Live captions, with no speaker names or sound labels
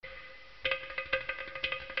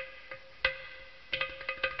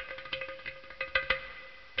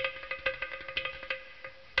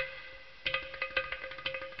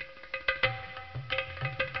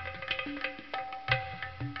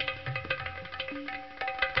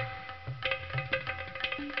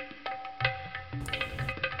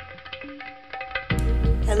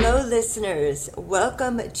Hello, listeners.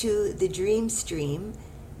 Welcome to the Dream Stream.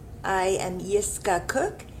 I am Yiskah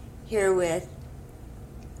Koock here with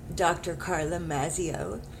Dr. Carla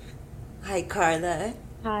Mazzeo. Hi, Carla.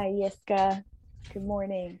 Hi, Yiskah. Good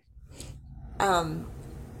morning. Um,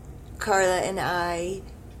 Carla and I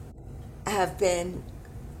have been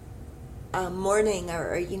mourning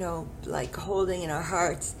or holding in our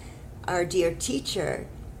hearts our dear teacher,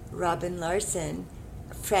 Robin Larsen,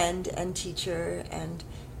 friend and teacher and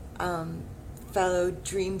um, fellow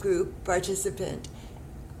Dream Group participant.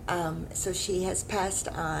 So she has passed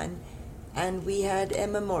on, and we had a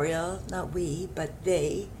memorial, not we, but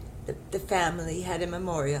the family had a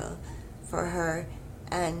memorial for her,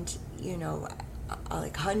 and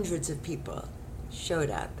like hundreds of people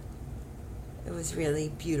showed up. It was really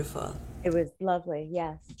beautiful. It was lovely.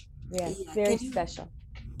 Yes. Yes. Yeah, Very special.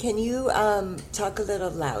 can you talk a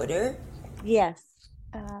little louder? Yes.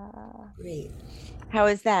 Uh, Great, how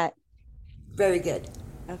is that? very good.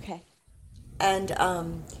 Okay. And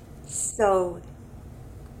so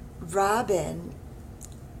Robin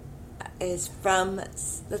is from,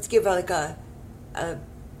 let's give her like a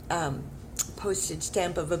um, postage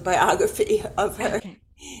stamp of a biography of her, Okay.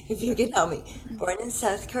 if you can help me. Born in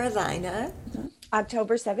South Carolina.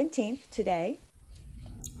 October 17th, today,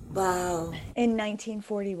 Wow. in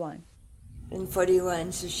 1941. In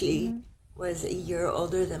 41. So she Hmm. was a year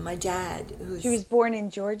older than my dad, She who's, was born in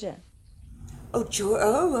Georgia.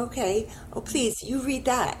 oh, okay. Oh, please, you read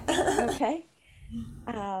that. Okay.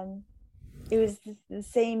 Um, it was the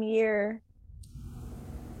same year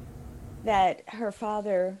that her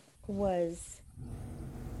father was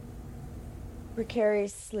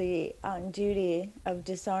precariously on duty of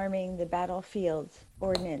disarming the battlefield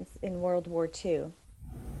ordnance in World War II.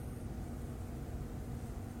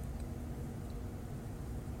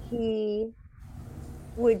 He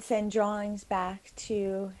would send drawings back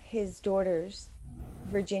to his daughters,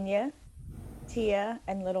 Virginia, Tia,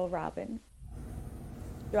 and little Robin,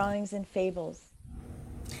 drawings and fables.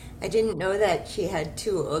 I didn't know that she had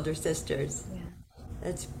two older sisters. Yeah.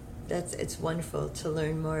 That's it's wonderful to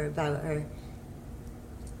learn more about her.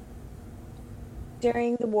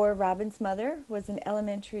 During the war, Robin's mother was an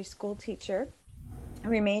elementary school teacher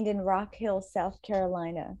and remained in Rock Hill, South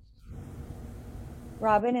Carolina.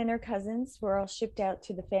 Robin and her cousins were all shipped out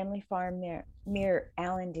to the family farm near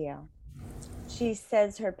Allendale. She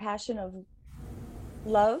says her passion of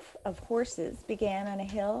love of horses began on a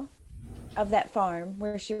hill of that farm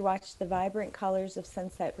where she watched the vibrant colors of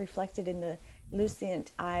sunset reflected in the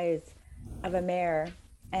lucent eyes of a mare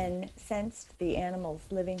and sensed the animal's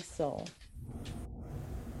living soul.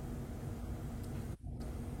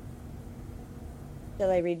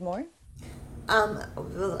 Shall I read more?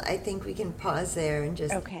 Well, I think we can pause there and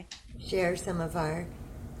just Okay. share some of our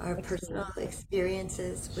personal Experiences.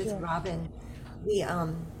 experiences with Sure. Robin. We,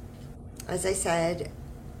 as I said,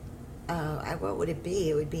 what would it be?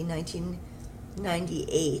 It would be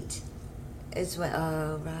 1998 is when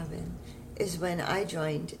Robin is when I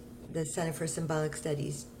joined the Center for Symbolic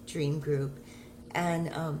Studies Dream Group, and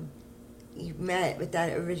you met with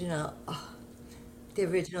that original, the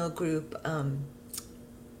original group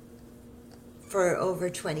for over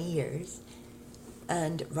 20 years.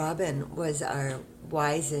 And Robin was our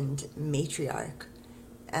wizened matriarch.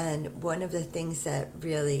 And one of the things that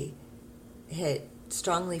really hit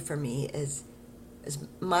strongly for me is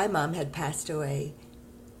my mom had passed away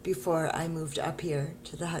before I moved up here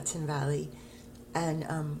to the Hudson Valley. And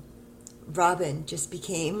Robin just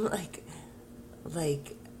became like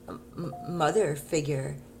a mother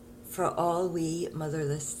figure for all we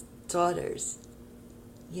motherless daughters,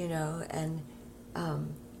 and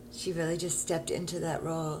um, she really just stepped into that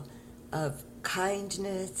role of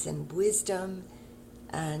kindness and wisdom,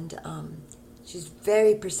 and she's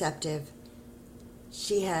very perceptive.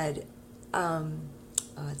 She had,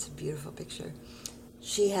 oh, it's a beautiful picture.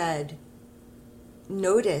 She had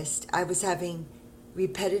noticed I was having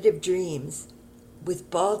repetitive dreams with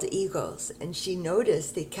bald eagles, and she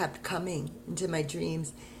noticed they kept coming into my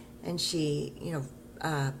dreams, and she,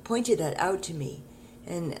 pointed that out to me,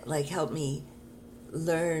 and like helped me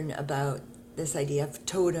learn about this idea of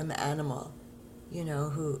totem animal,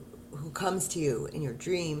 who comes to you in your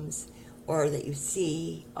dreams, or that you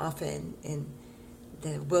see often in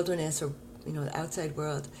the wilderness, or the outside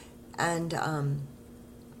world. And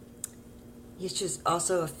he's just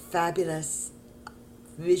also a fabulous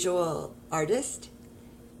visual artist.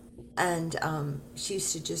 And she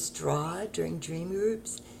used to just draw during dream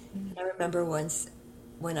groups. Mm. And I remember once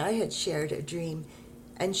when I had shared a dream,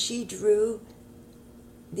 and she drew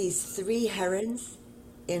these three herons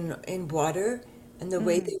in water, and the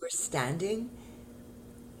way Mm. they were standing,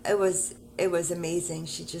 it was amazing.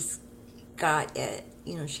 She just got it.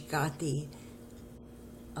 She got the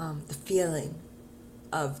feeling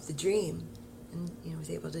of the dream, and was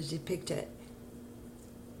able to depict it.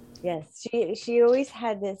 Yes, she always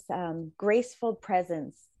had this graceful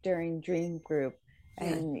presence during dream group,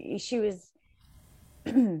 Yeah, and she was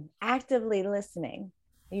actively listening.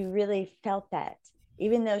 You really felt that,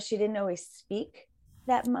 even though she didn't always speak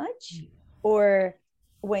that much, or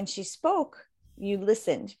when she spoke, you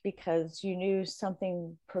listened because you knew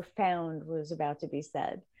something profound was about to be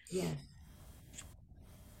said. yeah.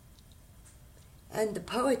 And the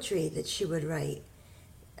poetry that she would write.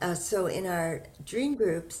 So in our dream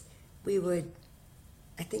groups, we would,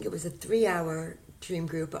 I think it was a 3 hour dream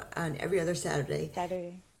group on every other Saturday.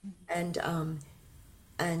 Saturday. And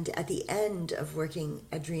and at the end of working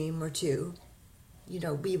a dream or two,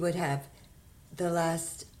 we would have the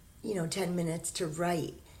last 10 minutes to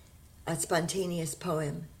write a spontaneous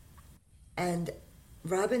poem. And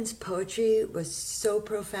Robin's poetry was so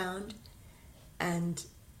profound, and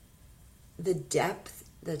the depth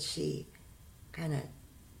that she kind of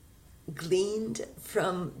gleaned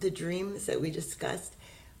from the dreams that we discussed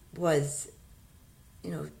was,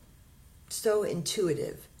 you know, so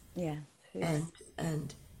intuitive, Yeah. and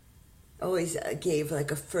and always gave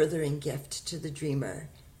like a furthering gift to the dreamer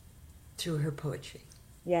through her poetry.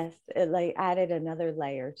 Yes, it like added another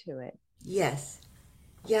layer to it. Yes,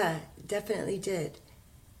 yeah, definitely did.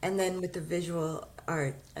 And then with the visual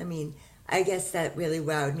art, I mean, I guess that really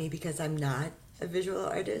wowed me because I'm not a visual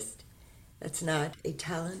artist. That's not a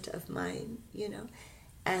talent of mine.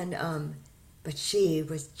 And but she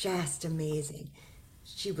was just amazing.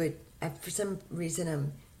 She would, for some reason,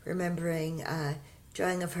 I'm remembering a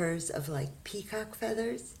drawing of hers of like peacock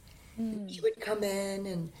feathers. She Mm. would come in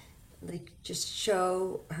and like just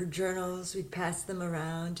show her journals. We'd pass them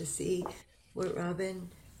around to see what Robin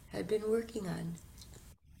had been working on.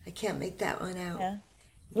 I can't make that one out. Yeah,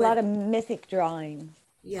 a lot But of mythic drawings.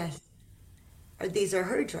 yes, or these are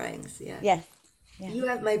her drawings. Yeah. Yes, yeah, You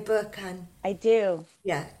have my book, hon. I do.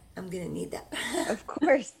 Yeah, I'm gonna need that. Of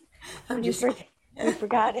course, I'm we just for, we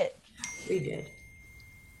forgot it. we did.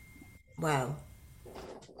 Wow.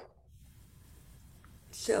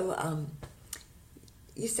 So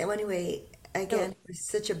you say anyway, again, So it was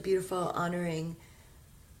such a beautiful honoring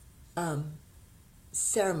um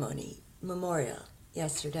ceremony, memorial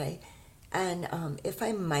yesterday. And if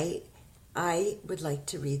I might, I would like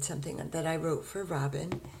to read something that I wrote for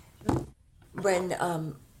Robin when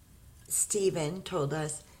Stephen told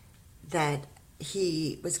us that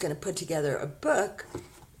he was going to put together a book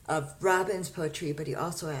of Robin's poetry, but he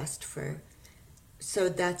also asked for. So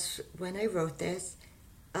that's when I wrote this.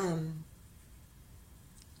 Um,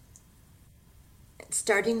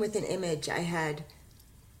 Starting with an image, I had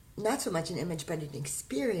not so much an image, but an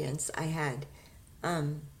experience I had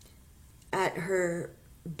um, at her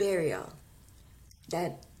burial.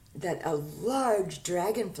 That that a large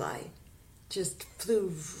dragonfly just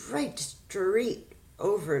flew right straight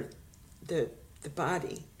over the the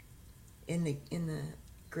body in the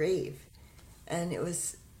grave, and it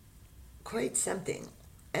was quite something.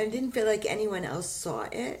 And I didn't feel like anyone else saw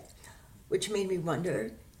it, which made me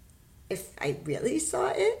wonder if I really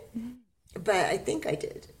saw it, but I think I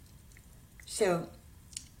did. So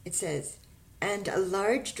it says, and a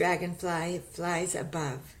large dragonfly flies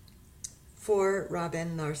above. For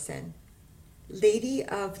Robin Larsen, Lady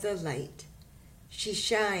of the Light, she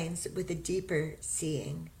shines with a deeper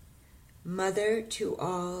seeing. Mother to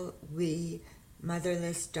all we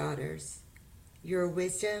motherless daughters, your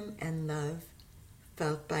wisdom and love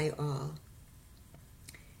felt by all.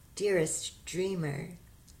 Dearest dreamer,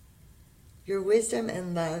 your wisdom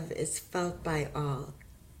and love is felt by all,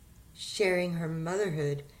 sharing her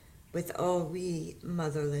motherhood with all we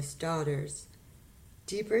motherless daughters.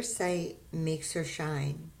 Deeper sight makes her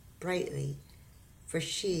shine brightly, for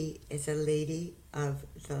she is a lady of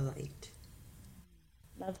the light.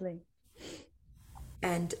 lovely,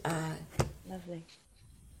 And lovely.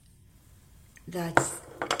 that's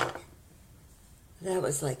that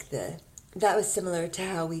was like that was similar to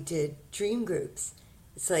how we did dream groups.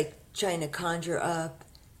 It's like trying to conjure up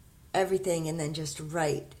everything and then just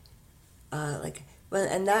write.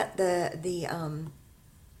 And that the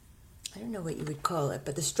I don't know what you would call it,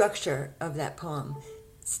 but the structure of that poem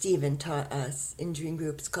Stephen taught us in dream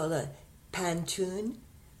groups called a pantun.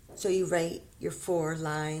 So you write your 4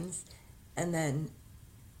 lines, and then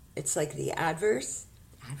it's like the adverse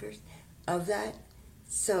of that.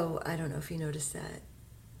 So I don't know if you noticed that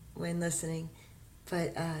when listening,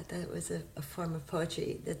 but that was a form of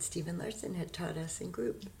poetry that Stephen Larsen had taught us in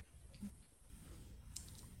group.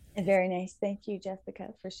 Very nice. Thank you, Jessica,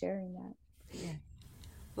 for sharing that. Yeah.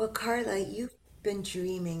 Well, Carla, you've been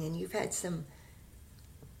dreaming and you've had some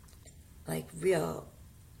like real,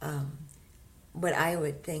 um, what I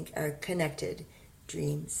would think are connected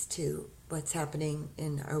dreams to what's happening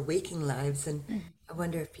in our waking lives. And I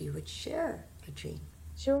wonder if you would share a dream.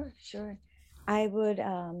 Sure, sure. I would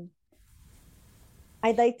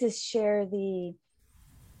I'd like to share the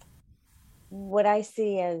what I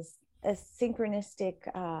see as a synchronistic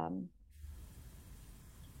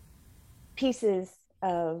pieces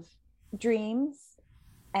of dreams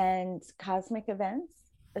and cosmic events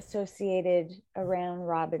associated around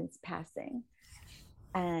Robin's passing.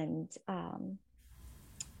 And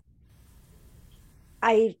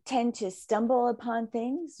I tend to stumble upon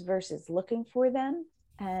things versus looking for them.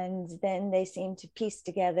 And then they seem to piece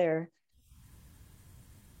together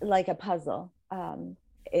like a puzzle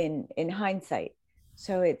in hindsight.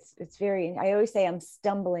 So it's very, I always say I'm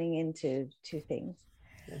stumbling into two things.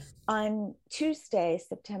 Yes. On Tuesday,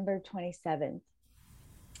 September 27th,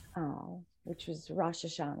 which was Rosh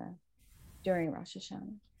Hashanah, during Rosh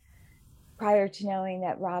Hashanah, prior to knowing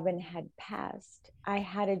that Robin had passed, I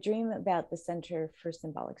had a dream about the Center for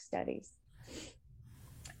Symbolic Studies.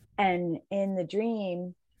 And in the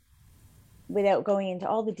dream, without going into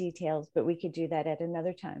all the details, but we could do that at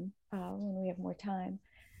another time when we have more time,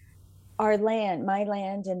 our land, my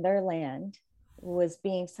land and their land, was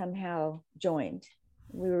being somehow joined.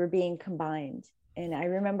 We were being combined. And I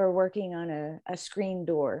remember working on a screen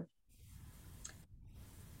door.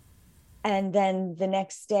 And then the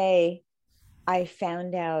next day, I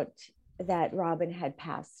found out that Robin had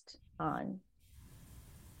passed on.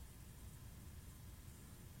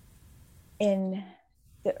 In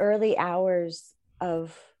the early hours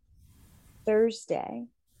of Thursday,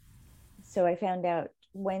 so I found out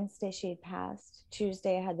Wednesday she had passed,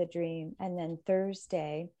 Tuesday I had the dream, and then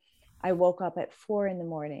Thursday I woke up at 4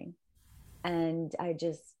 a.m. and I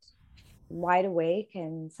just wide awake,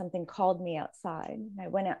 and something called me outside. I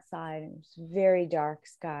went outside and it was very dark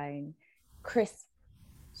sky and crisp,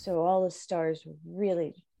 so all the stars were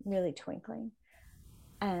really, really twinkling.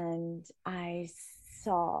 And I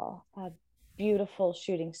saw a beautiful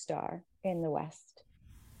shooting star in the west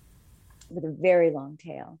with a very long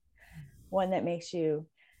tail, one that makes you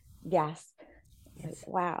gasp, like, Yes.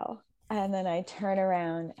 wow. And then I turn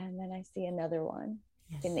around and then I see another one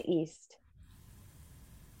in Yes. the east.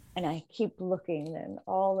 And I keep looking then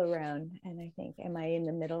all around, and I think, am I in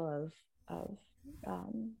the middle of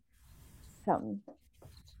some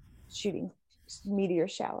shooting meteor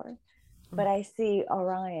shower? But I see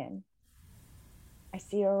Orion. I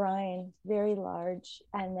see Orion very large,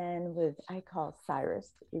 and then with, I call Cyrus,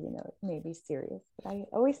 even though it may be Sirius, but I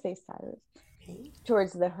always say Cyrus, Okay.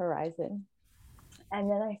 towards the horizon. And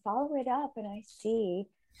then I follow it up and I see,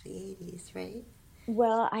 The 80s, right?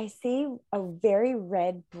 well, I see a very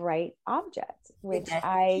red, bright object, Like which that's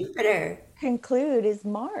I Jupiter. conclude is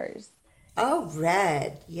Mars. Oh,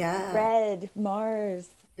 red. Yeah. Red Mars,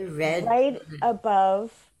 The red. right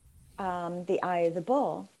above the eye of the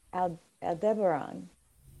bull, Aldebaran,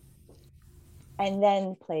 and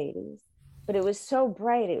then Pleiades. But it was so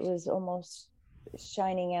bright, it was almost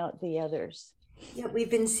shining out the others. Yeah, we've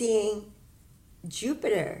been seeing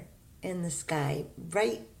Jupiter in the sky,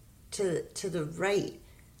 right to the right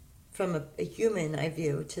from a human eye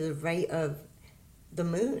view to the right of the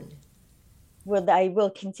moon. Well, I will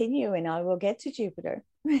continue and I will get to Jupiter.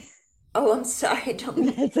 Oh, I'm sorry, I don't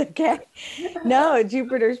mean That's okay. No,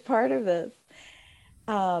 Jupiter's part of this.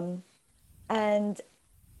 Um, and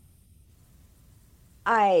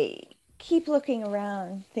I keep looking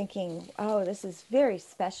around thinking, oh, this is very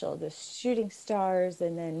special. The shooting stars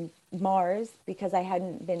and then Mars, because I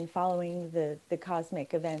hadn't been following the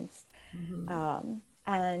cosmic events.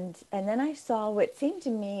 And then I saw what seemed to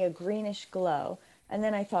me a greenish glow. And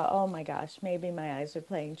then I thought, oh my gosh, maybe my eyes are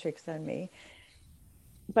playing tricks on me.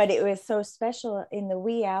 But it was so special in the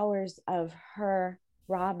wee hours of her,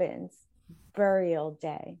 Robin's, burial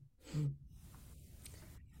day.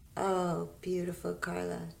 Oh, beautiful,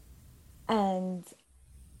 Carla. And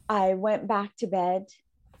I went back to bed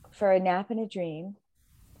for a nap and a dream.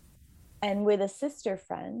 And with a sister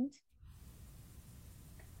friend,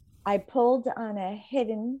 I pulled on a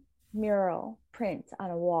hidden mural print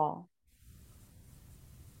on a wall.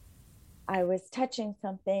 I was touching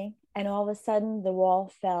something, and all of a sudden, the wall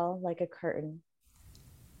fell like a curtain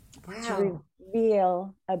to Wow.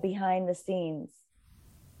 reveal a behind the scenes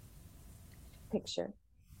picture.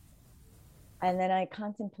 And then I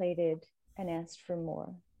contemplated and asked for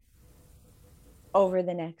more over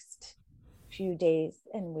the next few days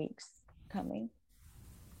and weeks coming.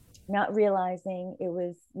 Not realizing it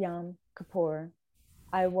was Yom Kippur,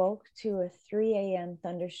 I woke to a 3 a.m.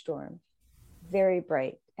 thunderstorm, very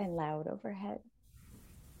bright and loud overhead.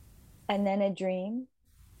 And then a dream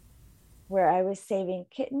where I was saving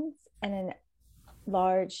kittens and a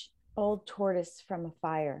large old tortoise from a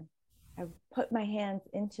fire. I put my hands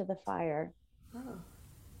into the fire Oh,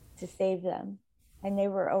 to save them, and they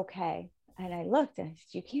were okay. And I looked and I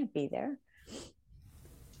said, "You can't be there."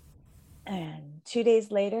 And 2 days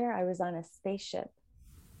later, I was on a spaceship.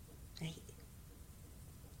 I,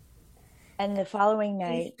 And the following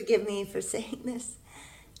please night, forgive me for saying this.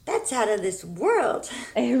 That's out of this world.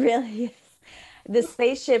 it really is. The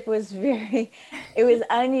spaceship was very, it was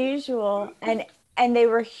unusual. And they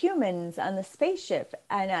were humans on the spaceship.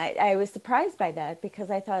 And I was surprised by that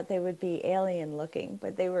because I thought they would be alien looking,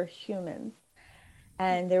 but they were humans.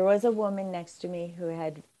 And there was a woman next to me who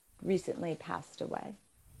had recently passed away.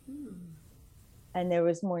 And there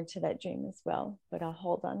was more to that dream as well, but I'll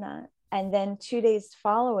hold on that. And then 2 days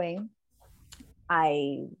following,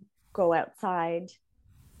 I go outside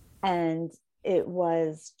and there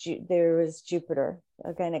was Jupiter,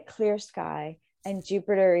 again, a clear sky, and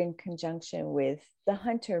Jupiter in conjunction with the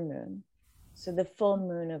hunter moon. So the full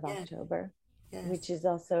moon of Yes, October, which yes. is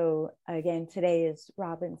also, again, today is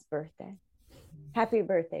Robin's birthday. Happy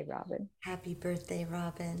birthday, Robin. Happy birthday,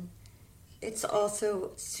 Robin. It's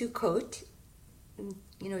also Sukkot.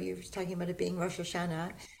 You know, you were talking about it being Rosh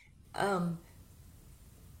Hashanah. Um,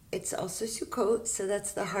 it's also Sukkot, so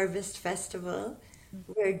that's the harvest festival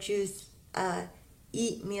where Jews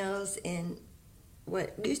eat meals in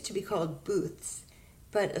what used to be called booths,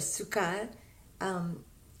 but a sukkah, um,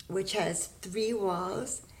 which has three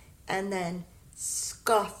walls, and then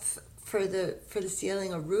scuff for the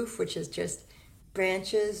ceiling, a roof, which is just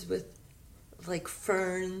branches with like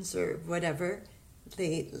ferns or whatever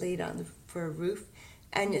laid on for a roof,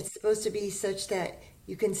 and it's supposed to be such that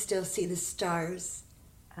you can still see the stars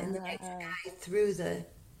in the night Uh, sky through the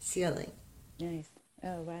ceiling. nice.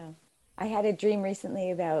 Oh, wow. I had a dream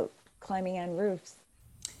recently about climbing on roofs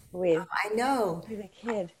with I know. with a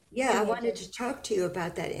kid, Yeah, I wanted teenager. to talk to you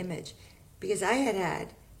about that image because I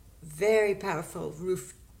had very powerful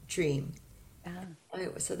roof dream. Ah,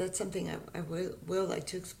 So that's something I will like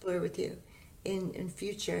to explore with you in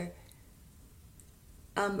future.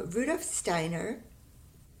 Rudolf Steiner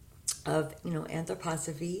of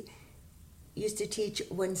anthroposophy used to teach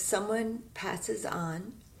when someone passes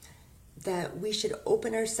on that we should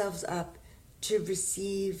open ourselves up to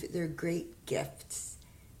receive their great gifts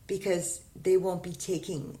because they won't be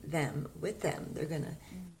taking them with them. They're going to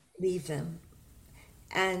mm, leave them.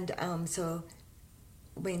 And so,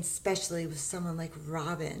 I mean, especially with someone like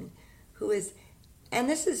Robin, who is, and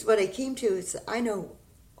this is what I came to, is I know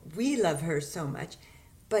we love her so much,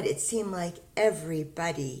 but it seemed like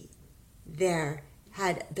everybody there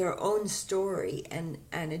had their own story and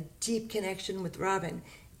a deep connection with Robin.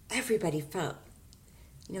 Everybody felt,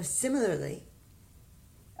 similarly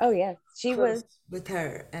oh yeah, close with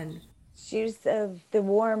her, and she was the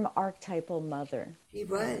warm archetypal mother. he Um,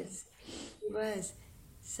 was, he was.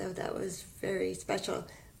 So that was very special.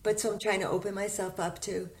 But so I'm trying to open myself up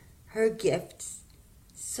to her gifts.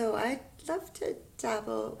 So I'd love to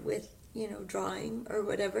dabble with, drawing or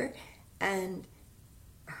whatever, and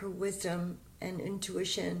her wisdom and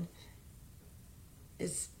intuition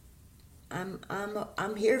is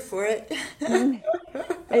I'm here for it.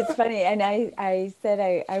 it's funny, and I said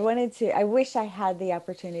I wanted to. I wish I had the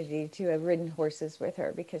opportunity to have ridden horses with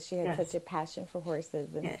her because she had such Yes, a passion for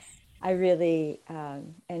horses, and yes, I really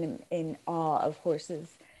am in awe of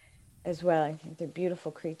horses as well. I think they're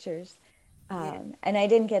beautiful creatures. yeah, And I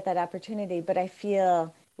didn't get that opportunity, but I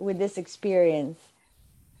feel with this experience,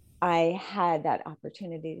 I had that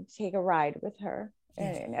opportunity to take a ride with her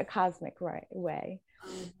yes. in a cosmic way. Oh, I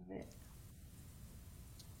love it.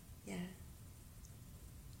 Yeah.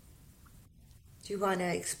 Do you want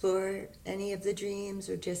to explore any of the dreams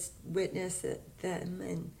or just witness them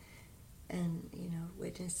and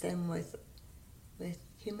witness them with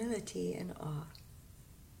humility and awe?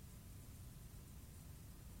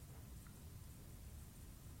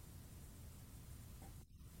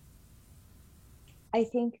 I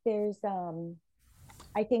think there's um,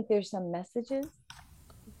 I think there's some messages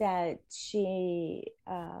that she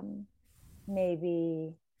may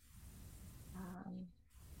be um,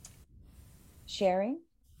 sharing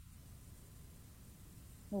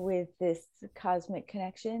with this cosmic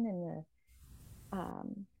connection and the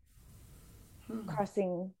Hmm.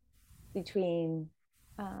 crossing between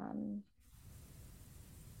um,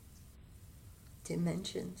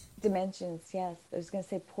 Dimensions. dimensions. Yes, I was going to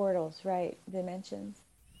say portals, right? Dimensions.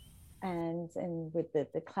 and with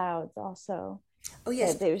the clouds also. Oh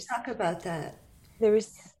yes, That please talk about that.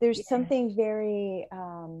 there's Yeah. something very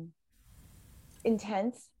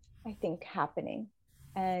intense, I think, happening,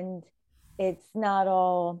 and it's not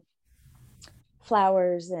all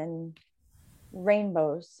flowers and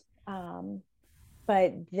rainbows,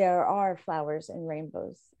 but there are flowers and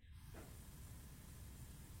rainbows.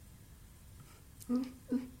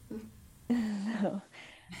 So,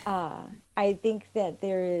 I think that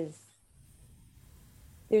there's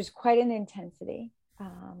quite an intensity,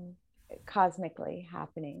 cosmically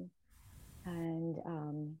happening, and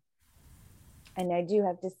and I do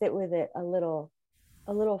have to sit with it a little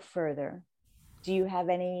further. Do you have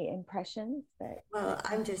any impressions that Well,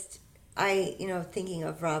 uh, thinking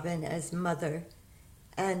of Robin as mother,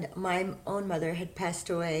 and my own mother had passed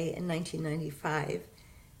away in 1995,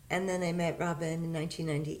 and then I met Robin in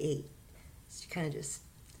 1998. She kind of just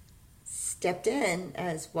stepped in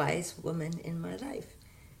as wise woman in my life.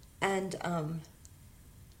 And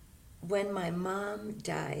when my mom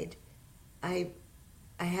died, I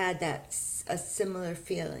I had a similar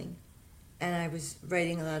feeling, and I was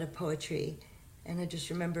writing a lot of poetry, and I just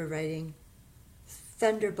remember writing,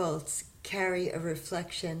 "Thunderbolts carry a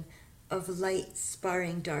reflection of light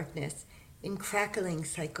sparring darkness in crackling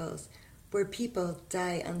cycles where people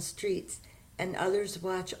die on streets and others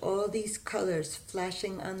watch all these colors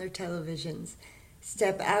flashing on their televisions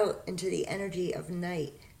step out into the energy of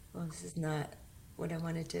night." Well, this is not what I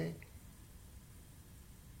wanted to.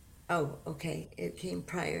 Oh, okay. It came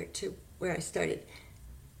prior to where I started.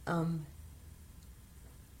 Um,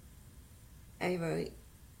 I wrote,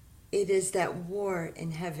 "It is that war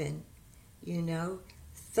in heaven, you know?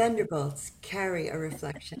 Thunderbolts carry a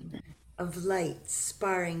reflection of light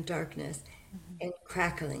sparring darkness Mhm. in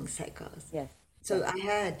crackling cycles." Yes, So yes. I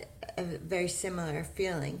had a very similar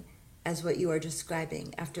feeling as what you are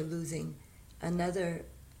describing after losing another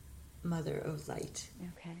mother of light.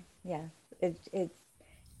 Okay, yes.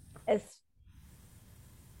 It's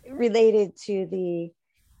related to the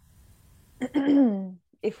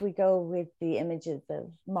if we go with the images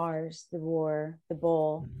of Mars, the war, the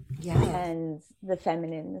bull, Yeah. and the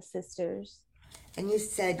feminine, the sisters. And you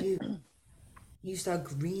said you saw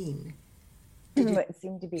green. Did you What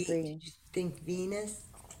seemed to be did green. you think Venus?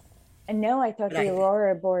 And no, I thought But the I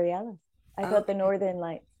aurora borealis. I thought the okay. northern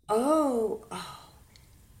lights Oh.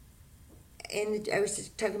 I was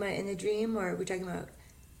just talking about in the dream, or are we talking about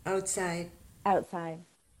outside? outside,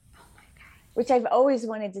 Oh my God. which I've always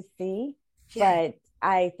wanted to see, Yeah, but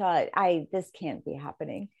I thought I this can't be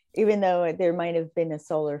happening, even though there might have been a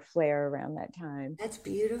solar flare around that time. that's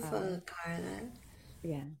beautiful, Um, Carla.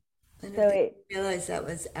 yeah. I don't So think it I realized that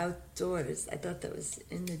was outdoors. I thought that was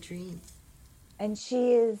in the dream. and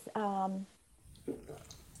she is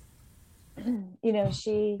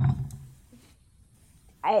she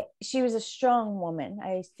she was a strong woman.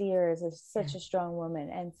 I see her as Yeah, such a strong woman,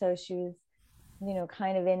 and so she was,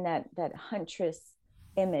 kind of in that huntress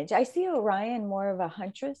image. I see Orion more of a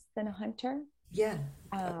huntress than a hunter, yeah,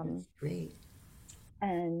 that was um, great.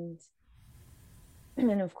 and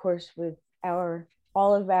and of course with our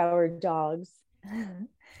all of our dogs,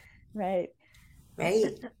 right?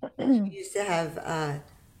 Right. We used to have a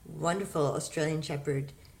wonderful Australian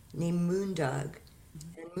Shepherd named Moondog,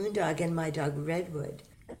 and Moondog and my dog Redwood,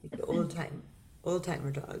 like the old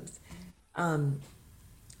timer dogs, um,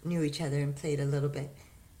 knew each other and played a little bit.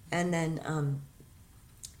 And then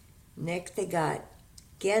next they got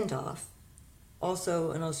Gandalf,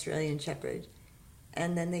 also an Australian Shepherd,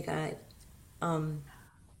 and then they got um,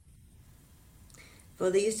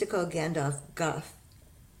 well, they used to call Gandalf Guff,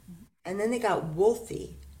 and then they got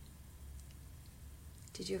Wolfie.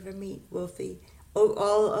 Did you ever meet Wolfie? Oh,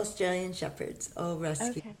 all Australian Shepherds, all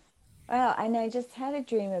rescued. Okay. Well, and I just had a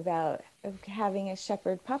dream about having a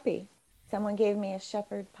shepherd puppy. Someone gave me a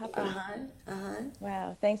shepherd Uh puppy. huh. Uh huh.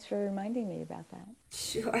 Wow, thanks for reminding me about that.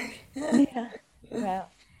 Sure. Yeah. Well,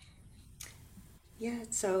 Yeah.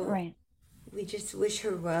 So right. we just wish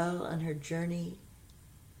her well on her journey.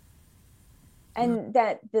 Mm, And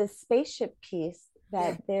that the spaceship piece,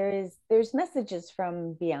 yeah. that there's messages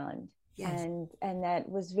from beyond, Yes. and that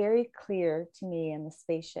was very clear to me in the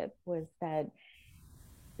spaceship, was that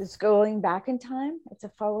it's going back in time. It's a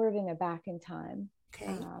forward and a back in time, Okay.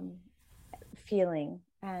 um, feeling,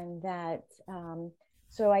 and that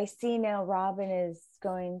so I see now Robin is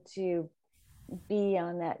going to be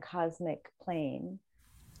on that cosmic plane,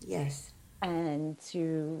 Yes. and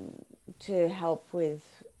to help with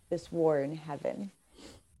this war in heaven,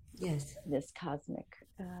 Yes. this cosmic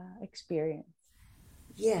experience.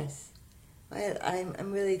 Yes.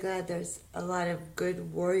 I'm really glad there's a lot of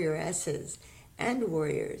good warrioresses and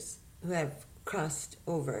warriors. who have crossed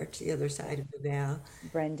over to the other side of the veil.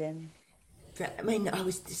 Brendan. I mean, I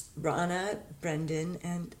was just Rana, Brendan,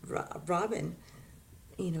 and Robin,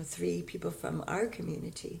 three people from our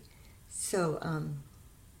community. So,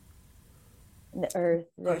 The earth,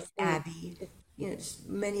 of the course, Abby, just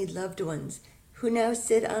many loved ones who now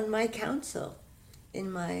sit on my council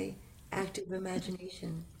in my active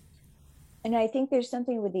imagination. and I think there's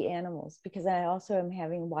something with the animals because I also am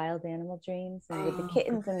having wild animal dreams, and with the Oh,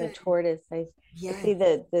 kittens and the good. tortoise, I see Yes,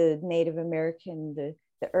 the Native American, the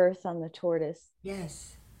earth on the tortoise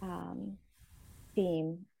yes, um,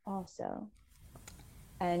 theme also.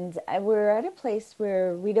 And we're at a place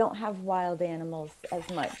where we don't have wild animals as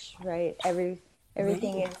much, right? Everything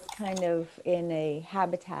right. is kind of in a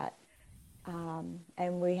habitat,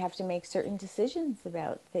 and we have to make certain decisions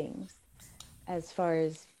about things as far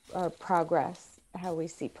as our progress, how we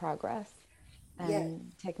see progress, Yes,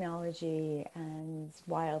 and technology, and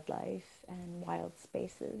wildlife, and wild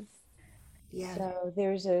spaces. yeah, So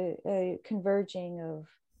there's a converging of,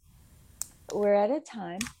 we're at a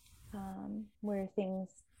time where things,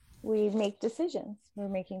 we make decisions. We're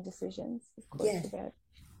making decisions, of course, yes, about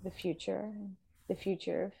the future, the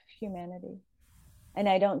future of humanity. And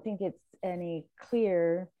I don't think it's any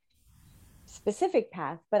clear specific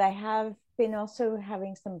path, but I have been also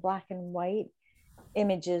having some black and white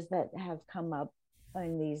images that have come up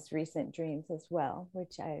in these recent dreams as well,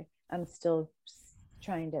 which I'm still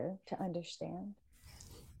trying to understand.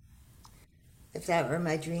 if that were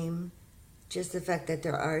my dream, just the fact that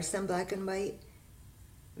there are some black and white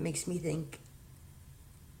makes me think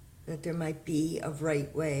that there might be a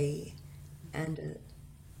right way and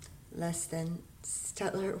a less than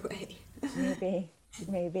stellar way Maybe,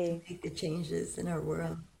 to maybe, make the changes in our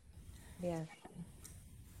world. yes.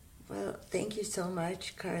 Well, thank you so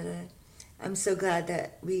much, Carla. I'm so glad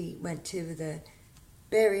that we went to the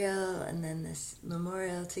burial and then this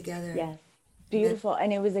memorial together. Yes, That, beautiful.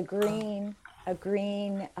 And it was oh, a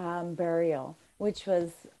green burial, which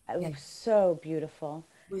was yeah, so beautiful.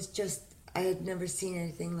 was just, I had never seen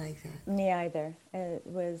anything like that. Me either. It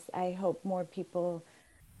was, I hope more people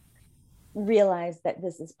realize that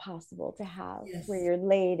this is possible to have, where Yes, you're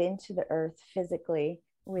laid into the earth physically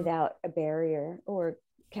without a barrier or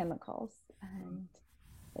chemicals. And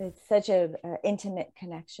it's such a intimate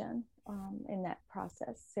connection in that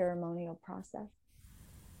process, ceremonial process.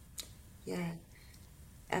 yeah.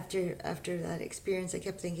 After that experience, I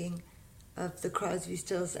kept thinking of the Crosby,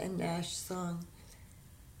 Stills, and Nash song.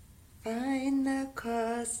 Find the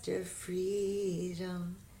cost of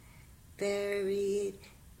freedom buried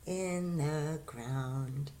in the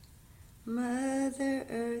ground. Mother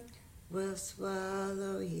Earth will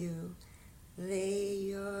swallow you. Lay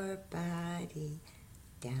your body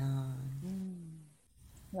down.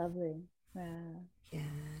 Mm, lovely. Wow. Yeah.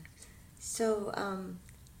 So,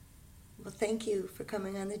 well, thank you for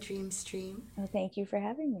coming on the Dream Stream. Well, thank you for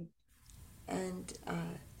having me. And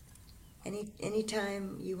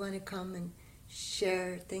anytime you want to come and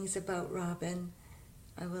share things about Robin,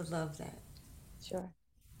 I would love that. Sure.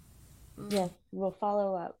 Mm, Yes, we'll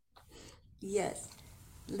follow up. yes.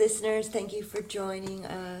 Listeners, thank you for joining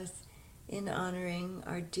us in honoring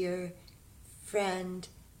our dear friend,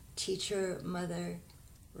 teacher, mother,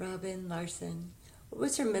 Robin Larsen. What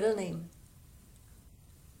was her middle name?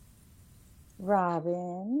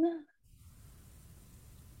 Robin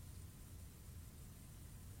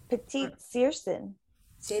Petite Searson.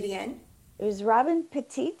 Say it again. It was Robin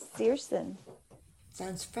Petite Searson.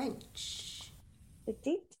 Sounds French.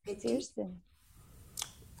 Petite Petit. Searson.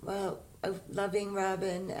 Well, loving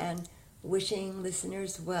Robin and wishing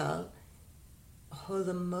listeners well.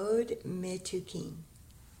 Holamod Metukin.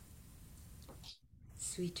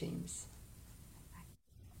 Sweet dreams.